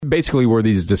Basically, where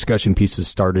these discussion pieces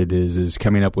started is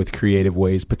coming up with creative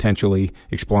ways, potentially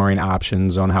exploring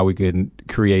options on how we could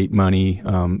create money,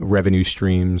 revenue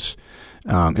streams,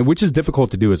 which is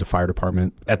difficult to do as a fire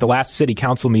department. At the last city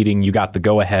council meeting, you got the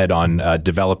go-ahead on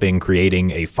creating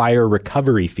a fire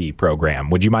recovery fee program.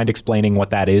 Would you mind explaining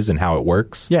what that is and how it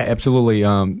works? Yeah, absolutely.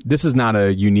 This is not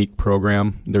a unique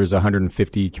program. There's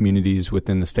 150 communities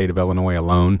within the state of Illinois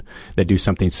alone that do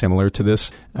something similar to this.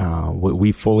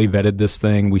 We fully vetted this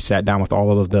thing. We sat down with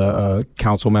all of the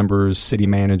council members, city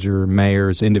manager,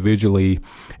 mayors individually,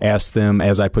 asked them,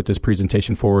 as I put this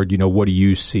presentation forward, what do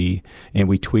you see? And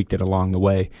we tweaked it along the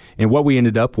way. And what we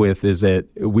ended up with is that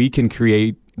we can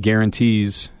create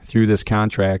guarantees through this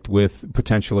contract with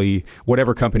potentially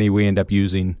whatever company we end up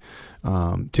using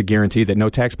to guarantee that no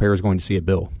taxpayer is going to see a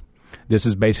bill. This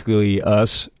is basically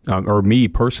us, or me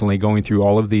personally, going through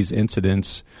all of these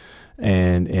incidents.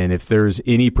 And if there's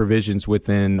any provisions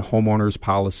within homeowners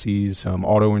policies,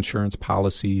 auto insurance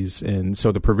policies, and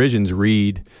so the provisions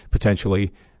read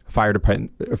potentially fire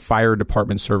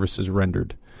department services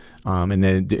rendered. And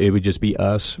then it would just be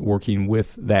us working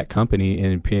with that company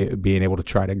and being able to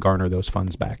try to garner those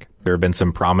funds back. There have been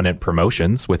some prominent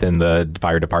promotions within the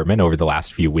fire department over the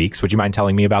last few weeks. Would you mind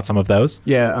telling me about some of those?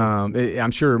 Yeah, I'm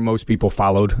sure most people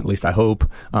followed, at least I hope,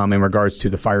 in regards to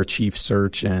the fire chief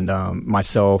search. And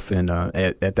myself and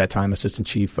at that time, Assistant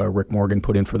Chief Rick Morgan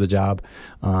put in for the job.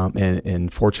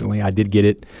 And fortunately, I did get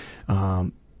it.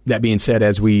 That being said,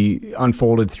 as we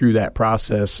unfolded through that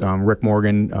process, Rick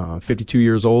Morgan, 52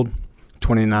 years old,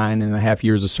 29 and a half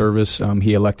years of service.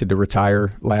 He elected to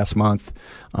retire last month.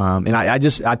 And I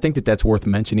think that that's worth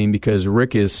mentioning because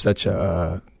Rick is such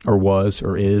a, or was,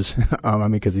 or is,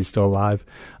 because he's still alive,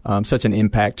 such an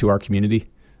impact to our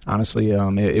community. Honestly,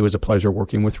 it was a pleasure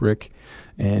working with Rick,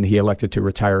 and he elected to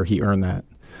retire. He earned that.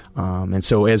 And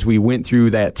so as we went through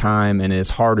that time, and as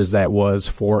hard as that was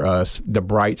for us, the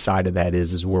bright side of that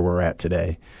is where we're at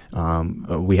today.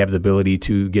 We have the ability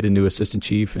to get a new assistant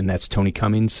chief, and that's Tony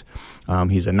Cummings.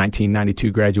 He's a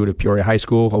 1992 graduate of Peoria High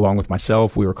School, along with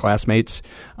myself. We were classmates.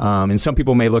 And some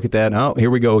people may look at that, oh, here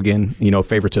we go again,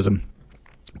 favoritism.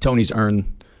 Tony's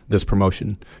earned this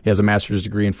promotion. He has a master's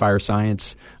degree in fire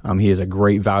science. He is a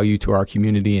great value to our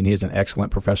community, and he is an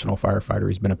excellent professional firefighter.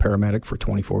 He's been a paramedic for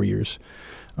 24 years.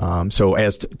 So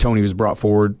as Tony was brought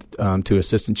forward to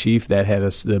assistant chief, that had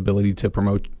us the ability to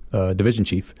promote division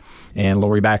chief. And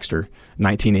Lori Baxter,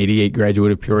 1988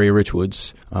 graduate of Peoria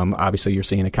Richwoods. Obviously, you're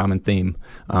seeing a common theme.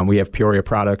 We have Peoria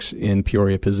products in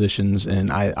Peoria positions,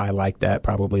 and I like that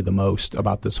probably the most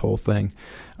about this whole thing.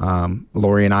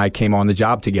 Lori and I came on the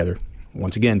job together.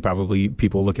 Once again, probably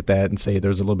people look at that and say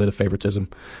there's a little bit of favoritism,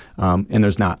 and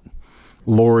there's not.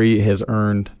 Lori has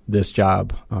earned this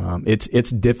job.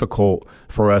 It's difficult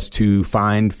for us to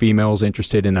find females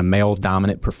interested in a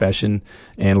male-dominant profession,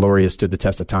 and Lori has stood the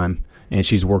test of time, and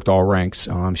she's worked all ranks.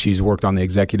 She's worked on the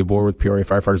executive board with Peoria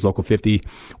Firefighters Local 50,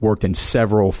 worked in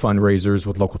several fundraisers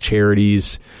with local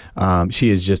charities. She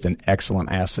is just an excellent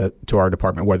asset to our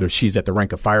department, whether she's at the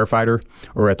rank of firefighter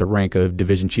or at the rank of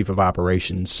division chief of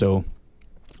operations. So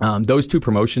those two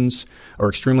promotions are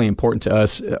extremely important to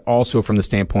us, also from the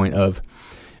standpoint of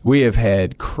we have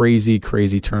had crazy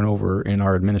turnover in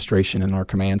our administration and our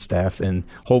command staff, and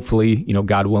hopefully,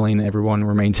 God willing, everyone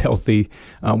remains healthy.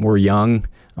 We're young.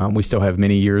 We still have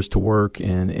many years to work,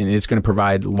 and it's going to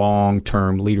provide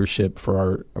long-term leadership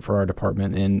for our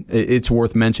department. And it's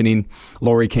worth mentioning,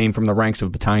 Lori came from the ranks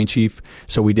of battalion chief,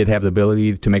 so we did have the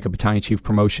ability to make a battalion chief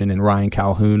promotion. And Ryan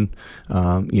Calhoun,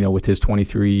 with his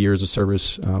 23 years of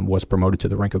service, was promoted to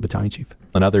the rank of battalion chief.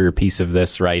 Another piece of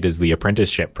this, right, is the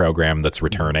apprenticeship program that's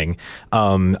returning.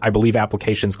 I believe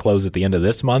applications close at the end of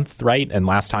this month, right? And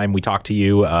last time we talked to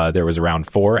you, there was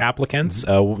around 4 applicants.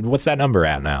 What's that number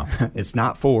at now? It's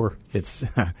not 4. It's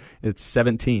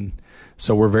 17.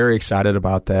 So we're very excited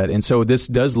about that. And so this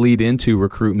does lead into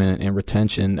recruitment and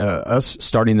retention. Us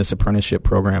starting this apprenticeship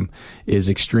program is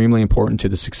extremely important to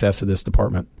the success of this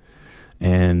department.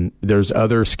 And there's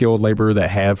other skilled labor that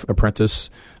have apprentice.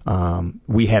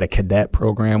 We had a cadet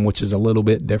program, which is a little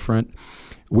bit different.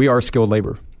 We are skilled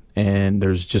labor, and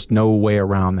there's just no way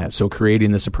around that. So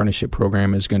creating this apprenticeship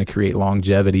program is going to create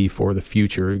longevity for the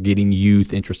future, getting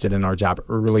youth interested in our job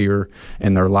earlier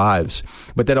in their lives.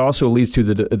 But that also leads to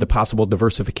the possible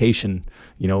diversification,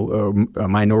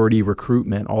 minority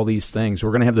recruitment, all these things.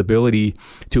 We're going to have the ability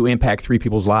to impact 3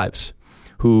 people's lives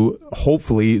who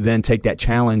hopefully then take that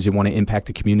challenge and want to impact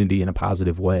the community in a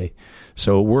positive way.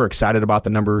 So we're excited about the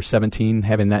number 17,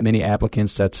 having that many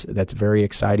applicants. That's very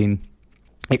exciting.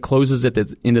 It closes at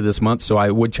the end of this month, so I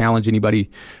would challenge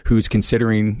anybody who's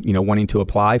considering, wanting to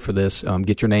apply for this.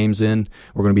 Get your names in.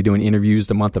 We're going to be doing interviews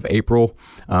the month of April.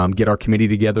 Get our committee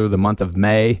together the month of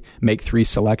May. Make 3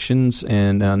 selections,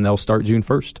 and they'll start June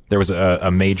 1st. There was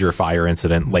a major fire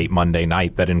incident late Monday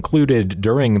night that included,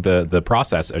 during the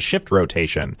process, a shift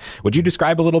rotation. Would you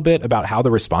describe a little bit about how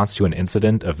the response to an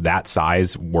incident of that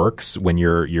size works when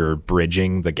you're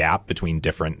bridging the gap between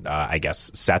different,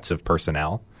 sets of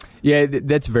personnel? Yeah,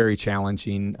 that's very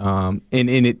challenging. And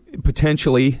it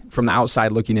potentially, from the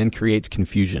outside looking in, creates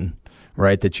confusion,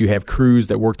 right? That you have crews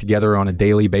that work together on a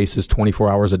daily basis,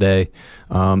 24 hours a day.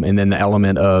 And then the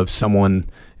element of someone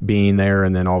being there,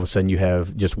 and then all of a sudden you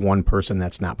have just one person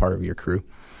that's not part of your crew.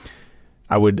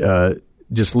 I would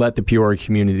just let the Peoria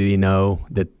community know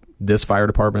that this fire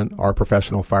department, our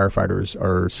professional firefighters,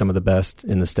 are some of the best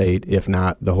in the state, if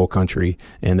not the whole country,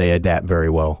 and they adapt very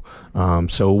well.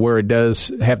 So where it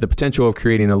does have the potential of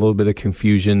creating a little bit of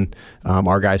confusion,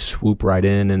 our guys swoop right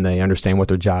in and they understand what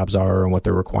their jobs are and what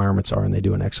their requirements are, and they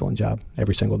do an excellent job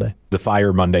every single day. The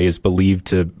Fire Monday is believed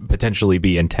to potentially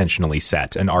be intentionally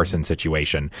set, an arson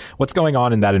situation. What's going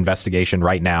on in that investigation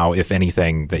right now, if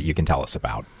anything, that you can tell us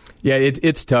about? Yeah,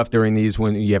 it's tough during these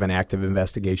when you have an active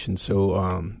investigation.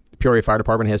 So Peoria Fire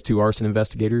Department has 2 arson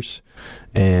investigators,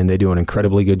 and they do an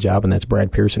incredibly good job, and that's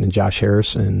Brad Pearson and Josh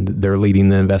Harris, and they're leading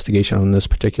the investigation on this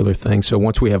particular thing. So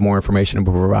once we have more information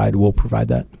to provide, we'll provide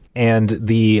that. And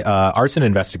the arson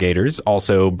investigators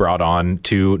also brought on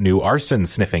 2 new arson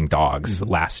sniffing dogs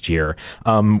last year.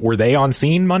 Were they on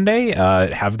scene Monday?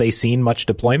 Have they seen much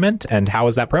deployment? And how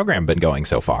has that program been going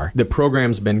so far? The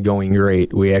program's been going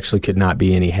great. We actually could not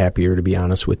be any happier, to be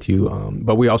honest with you.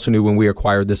 But we also knew when we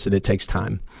acquired this that it takes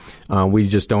time. We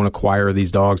just don't acquire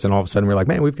these dogs and all of a sudden we're like,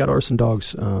 man, we've got arson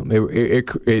dogs.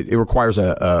 It requires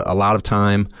a lot of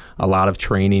time, a lot of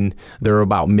training. They're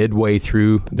about midway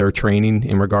through their training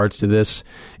in regards to this,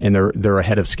 and they're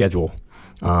ahead of schedule.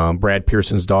 Brad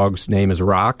Pearson's dog's name is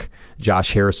Rock.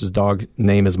 Josh Harris's dog's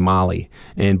name is Molly,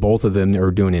 and both of them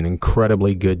are doing an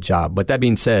incredibly good job. But that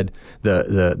being said,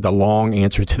 the long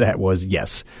answer to that was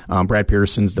yes. Brad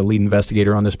Pearson's the lead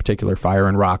investigator on this particular fire,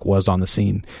 and Rock was on the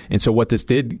scene. And so what this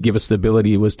did give us the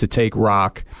ability was to take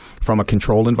Rock from a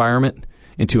controlled environment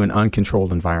into an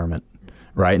uncontrolled environment.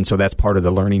 Right, and so that's part of the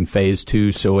learning phase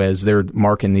too. So as they're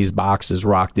marking these boxes,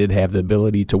 Rock did have the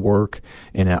ability to work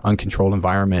in an uncontrolled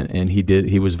environment, and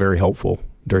he was very helpful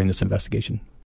during this investigation.